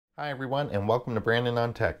Hi everyone, and welcome to Brandon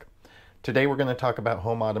on Tech. Today we're going to talk about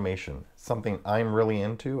home automation, something I'm really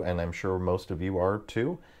into and I'm sure most of you are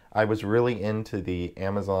too. I was really into the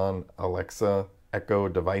Amazon Alexa Echo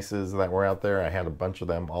devices that were out there. I had a bunch of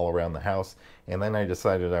them all around the house, and then I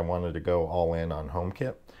decided I wanted to go all in on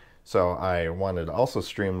HomeKit. So I wanted to also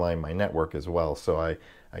streamline my network as well. So I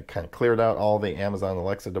kind of cleared out all the Amazon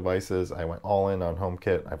Alexa devices. I went all in on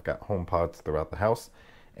HomeKit. I've got HomePods throughout the house.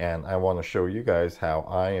 And I want to show you guys how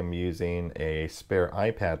I am using a spare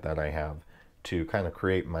iPad that I have to kind of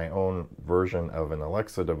create my own version of an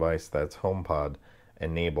Alexa device that's HomePod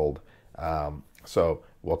enabled. So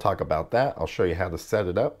we'll talk about that. I'll show you how to set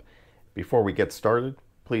it up. Before we get started,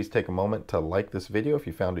 please take a moment to like this video if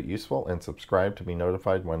you found it useful and subscribe to be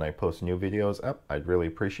notified when I post new videos up. I'd really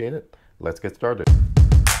appreciate it. Let's get started.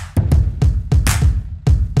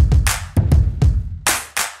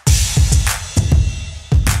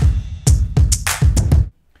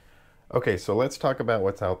 Okay, so let's talk about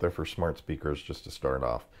what's out there for smart speakers just to start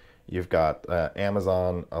off. You've got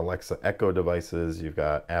Amazon Alexa Echo devices, you've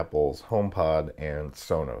got Apple's HomePod, and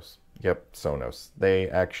Sonos. Yep, Sonos. They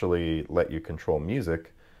actually let you control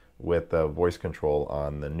music with voice control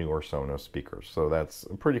on the newer Sonos speakers. So that's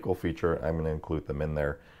a pretty cool feature. I'm going to include them in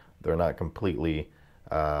there. They're not completely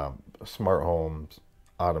smart homes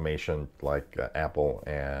automation like Apple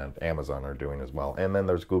and Amazon are doing as well. And then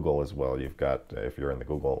there's Google as well. You've got, if you're in the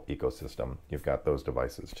Google ecosystem, you've got those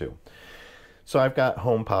devices too. So I've got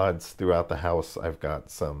HomePods throughout the house. I've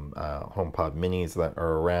got some HomePod minis that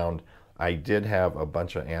are around. I did have a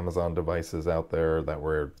bunch of Amazon devices out there that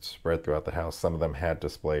were spread throughout the house. Some of them had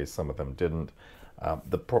displays, some of them didn't.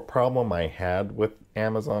 The problem I had with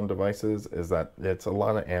Amazon devices is that it's a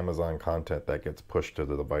lot of Amazon content that gets pushed to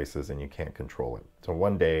the devices and you can't control it. So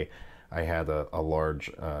one day I had a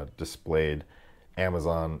large displayed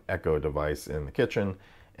Amazon Echo device in the kitchen,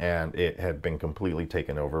 and it had been completely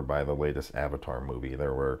taken over by the latest Avatar movie.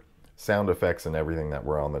 There were sound effects and everything that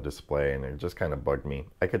were on the display, and it just kind of bugged me.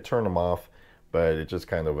 I could turn them off, but it just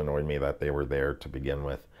kind of annoyed me that they were there to begin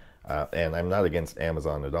with. And I'm not against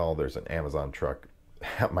Amazon at all. There's an Amazon truck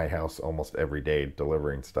at my house almost every day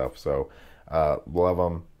delivering stuff. So love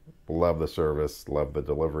them, love the service, love the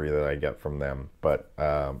delivery that I get from them. But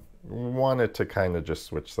wanted to kind of just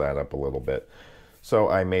switch that up a little bit. So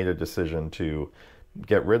I made a decision to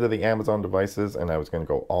get rid of the Amazon devices, and I was going to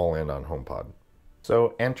go all in on HomePod.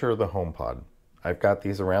 So enter the HomePod. I've got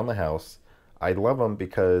these around the house. I love them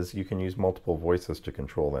because you can use multiple voices to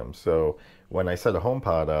control them. So when I set a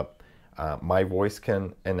HomePod up, my voice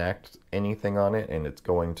can enact anything on it, and it's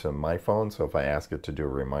going to my phone. So if I ask it to do a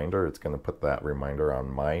reminder, it's going to put that reminder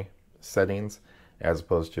on my settings, as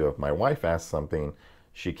opposed to if my wife asks something,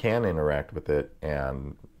 she can interact with it,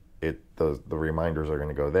 and the reminders are going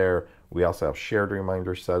to go there. We also have shared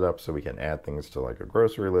reminders set up, so we can add things to like a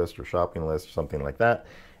grocery list or shopping list or something like that,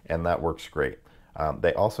 and that works great.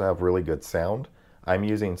 They also have really good sound. I'm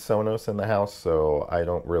using Sonos in the house, so I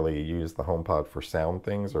don't really use the HomePod for sound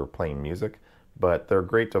things or playing music, but they're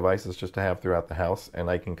great devices just to have throughout the house, and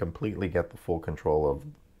I can completely get the full control of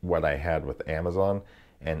what I had with Amazon,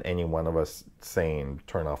 and any one of us saying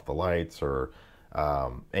turn off the lights or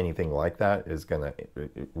anything like that is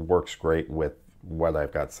it works great with what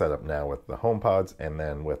I've got set up now with the HomePods, and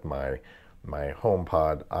then with my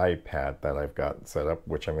HomePod iPad that I've got set up,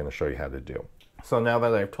 which I'm going to show you how to do. So now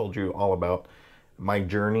that I've told you all about my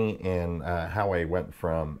journey and how I went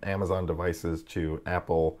from Amazon devices to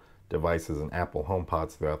Apple devices and Apple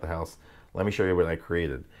HomePods throughout the house, let me show you what I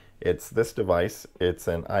created. It's this device. It's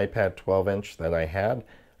an iPad 12-inch that I had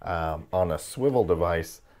on a swivel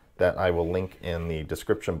device that I will link in the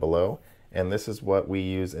description below. And this is what we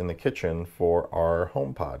use in the kitchen for our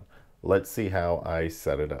HomePod. Let's see how I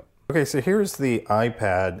set it up. Okay, so here's the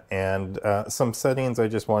iPad, and some settings I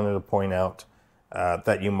just wanted to point out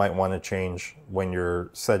that you might want to change when you're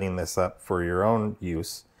setting this up for your own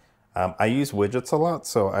use. I use widgets a lot,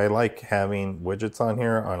 so I like having widgets on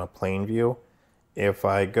here on a plain view. If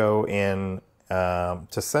I go in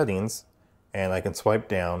to settings and I can swipe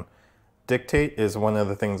down, dictate is one of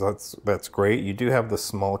the things that's great. You do have the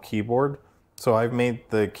small keyboard, so I've made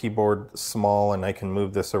the keyboard small and I can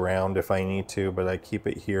move this around if I need to, but I keep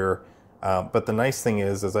it here. But the nice thing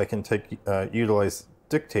is I can utilize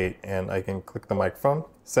dictate, and I can click the microphone,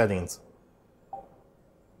 settings,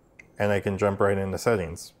 and I can jump right into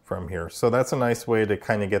settings from here. So that's a nice way to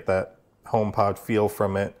kind of get that HomePod feel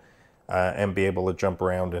from it and be able to jump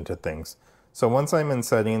around into things. So once I'm in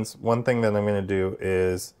settings, one thing that I'm going to do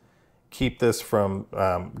is keep this from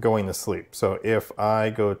going to sleep. So if I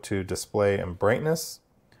go to display and brightness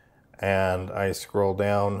and I scroll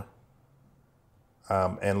down,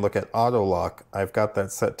 and look at auto lock, I've got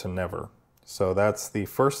that set to never. So that's the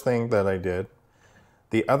first thing that I did.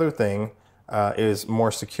 The other thing is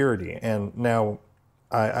more security. And now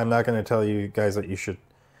I'm not going to tell you guys that you should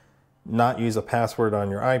not use a password on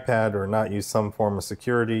your iPad or not use some form of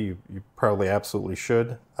security. You probably absolutely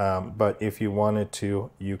should. But if you wanted to,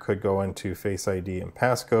 you could go into Face ID and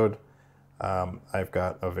passcode. I've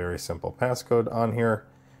got a very simple passcode on here,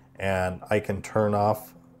 and I can turn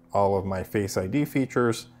off all of my Face ID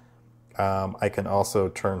features. I can also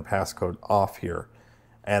turn passcode off here.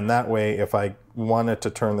 And that way, if I wanted to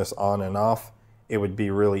turn this on and off, it would be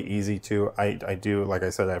really easy to. I do, like I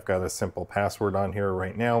said, I've got a simple password on here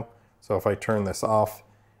right now. So if I turn this off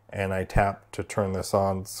and I tap to turn this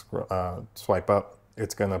on, swipe up,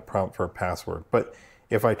 it's going to prompt for a password. But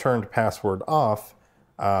if I turned password off,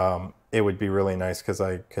 it would be really nice because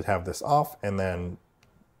I could have this off, and then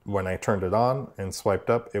when I turned it on and swiped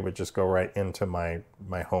up, it would just go right into my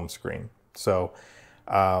home screen. So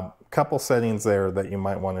couple settings there that you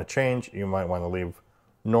might want to change. You might want to leave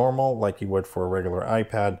normal like you would for a regular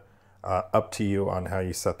iPad. Up to you on how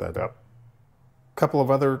you set that up. Couple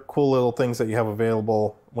of other cool little things that you have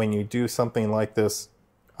available when you do something like this.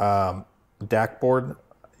 Dakboard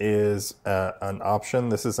is an option.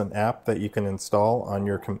 This is an app that you can install on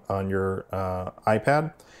your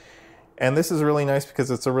iPad. And this is really nice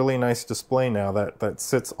because it's a really nice display now that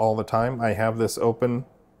sits all the time. I have this open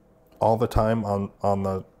all the time on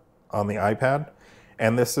the iPad.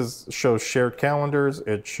 And this shows shared calendars.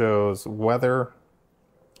 It shows weather.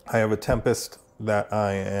 I have a Tempest that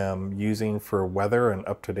I am using for weather and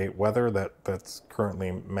up-to-date weather that's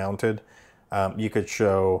currently mounted. You could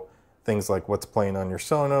show things like what's playing on your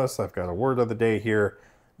Sonos. I've got a word of the day here.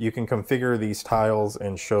 You can configure these tiles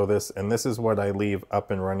and show this, and this is what I leave up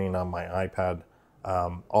and running on my iPad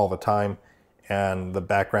all the time, and the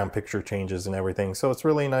background picture changes and everything. So it's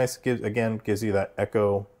really nice. Again, gives you that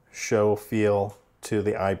Echo Show feel to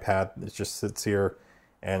the iPad. It just sits here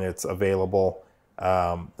and it's available.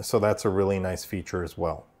 So that's a really nice feature as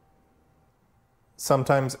well.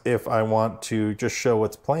 Sometimes if I want to just show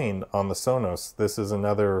what's playing on the Sonos, this is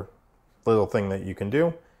another little thing that you can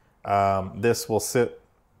do. This will sit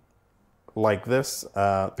like this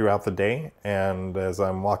throughout the day, and as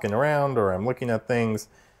I'm walking around or I'm looking at things,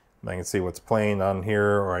 I can see what's playing on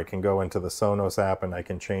here, or I can go into the Sonos app and I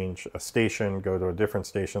can change a station, go to a different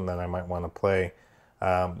station that I might want to play.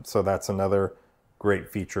 So that's another great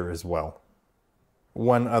feature as well.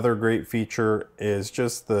 One other great feature is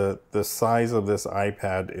just the size of this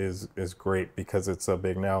iPad is great because it's so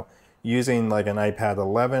big. Now, using like an iPad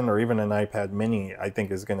 11 or even an iPad mini, I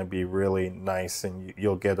think is going to be really nice, and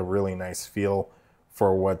you'll get a really nice feel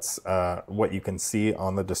for what you can see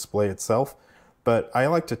on the display itself. But I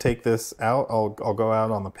like to take this out. I'll go out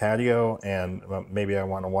on the patio, and maybe I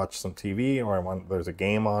want to watch some TV, or there's a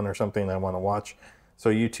game on or something I want to watch. So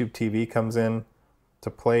YouTube TV comes in to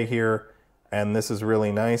play here. And this is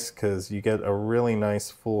really nice because you get a really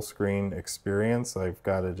nice full screen experience. I've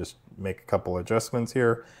got to just make a couple adjustments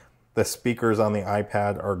here. The speakers on the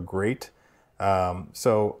iPad are great.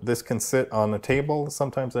 So this can sit on the table.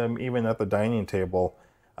 Sometimes I'm even at the dining table,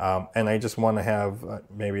 and I just want to have,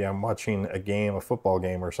 maybe I'm watching a game, a football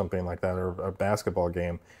game or something like that, or a basketball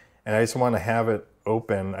game, and I just want to have it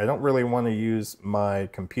open. I don't really want to use my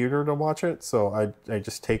computer to watch it, so I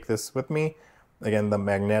just take this with me. Again, the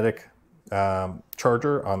magnetic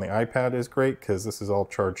charger on the iPad is great because this is all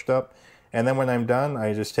charged up, and then when I'm done,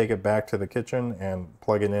 I just take it back to the kitchen and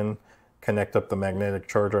plug it in, connect up the magnetic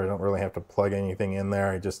charger. I don't really have to plug anything in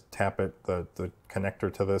there. I just tap it, the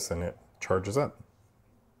connector to this, and it charges up.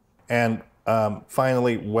 And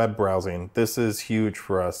finally, web browsing. This is huge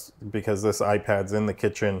for us because this iPad's in the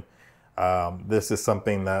kitchen. This is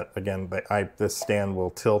something that, again, this stand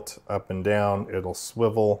will tilt up and down. It'll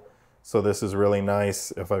swivel. So this is really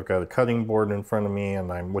nice if I've got a cutting board in front of me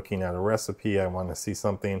and I'm looking at a recipe, I want to see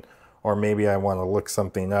something, or maybe I want to look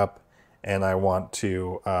something up and I want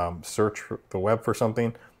to search the web for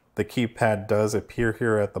something. The keypad does appear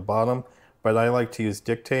here at the bottom, but I like to use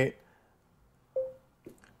dictate.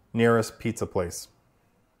 Nearest pizza place.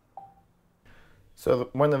 So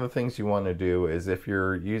one of the things you want to do is, if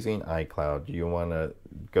you're using iCloud, you want to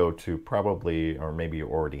go to probably, or maybe you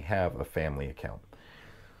already have, a family account.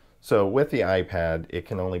 So with the iPad, it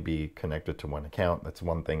can only be connected to one account. That's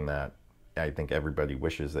one thing that I think everybody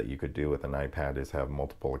wishes that you could do with an iPad, is have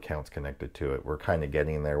multiple accounts connected to it. We're kind of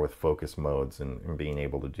getting there with focus modes and being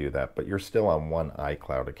able to do that, but you're still on one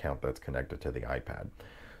iCloud account that's connected to the iPad.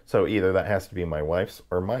 So either that has to be my wife's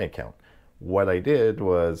or my account. What I did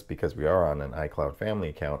was, because we are on an iCloud family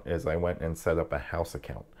account, is I went and set up a house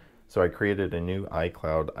account. So I created a new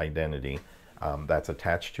iCloud identity that's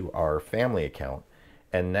attached to our family account.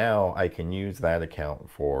 And now I can use that account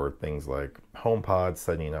for things like HomePod,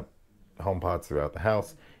 setting up HomePods throughout the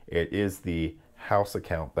house. It is the house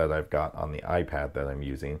account that I've got on the iPad that I'm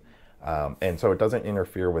using. And so it doesn't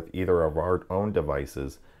interfere with either of our own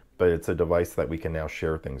devices, but it's a device that we can now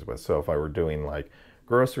share things with. So if I were doing like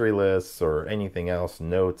grocery lists or anything else,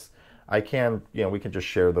 notes, I can, we can just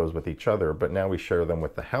share those with each other, but now we share them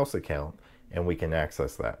with the house account and we can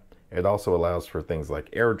access that. It also allows for things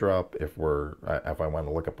like AirDrop. If I want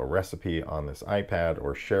to look up a recipe on this iPad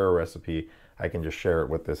or share a recipe, I can just share it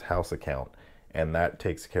with this house account, and that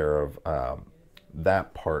takes care of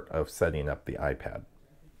that part of setting up the iPad.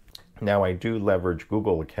 Now I do leverage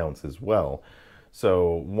Google accounts as well.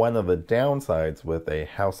 So one of the downsides with a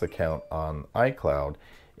house account on iCloud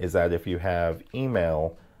is that if you have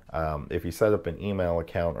email, if you set up an email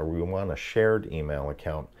account or we want a shared email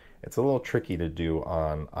account, it's a little tricky to do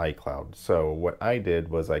on iCloud. So what I did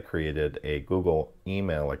was I created a Google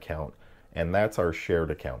email account, and that's our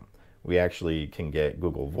shared account. We actually can get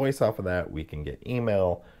Google Voice off of that. We can get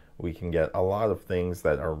email. We can get a lot of things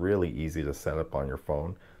that are really easy to set up on your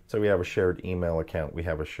phone. So we have a shared email account. We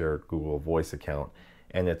have a shared Google Voice account.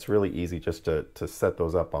 And it's really easy just to set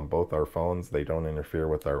those up on both our phones. They don't interfere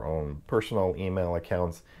with our own personal email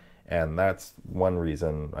accounts. And that's one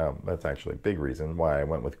reason, that's actually a big reason why I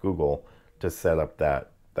went with Google to set up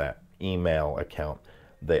that email account.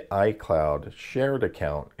 The iCloud shared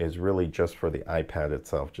account is really just for the iPad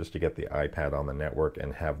itself, just to get the iPad on the network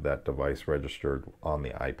and have that device registered on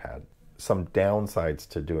the iPad. Some downsides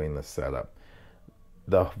to doing this setup.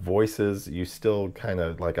 The voices, you still kind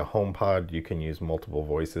of like a HomePod, you can use multiple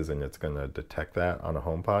voices and it's going to detect that on a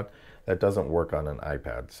HomePod. That doesn't work on an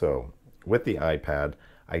iPad. So with the iPad,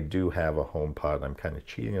 I do have a HomePod. I'm kind of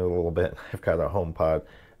cheating a little bit. I've got a HomePod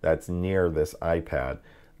that's near this iPad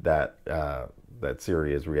that that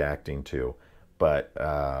Siri is reacting to, but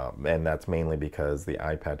and that's mainly because the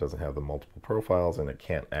iPad doesn't have the multiple profiles and it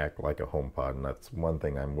can't act like a HomePod. And that's one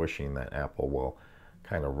thing I'm wishing that Apple will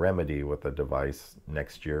kind of remedy with a device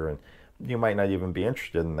next year. And you might not even be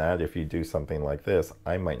interested in that if you do something like this.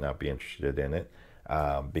 I might not be interested in it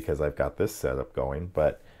because I've got this setup going,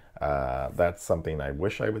 but that's something I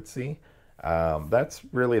wish I would see. That's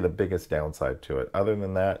really the biggest downside to it. Other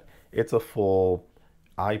than that, it's a full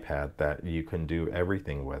iPad that you can do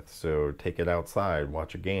everything with. So take it outside,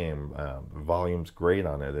 watch a game. The volume's great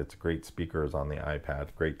on it. It's great speakers on the iPad,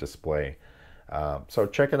 great display. So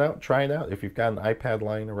check it out, try it out. If you've got an iPad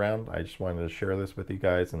lying around, I just wanted to share this with you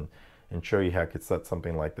guys and show you how I could set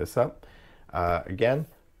something like this up. Again,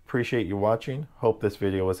 appreciate you watching. Hope this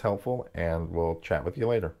video was helpful, and we'll chat with you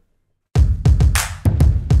later.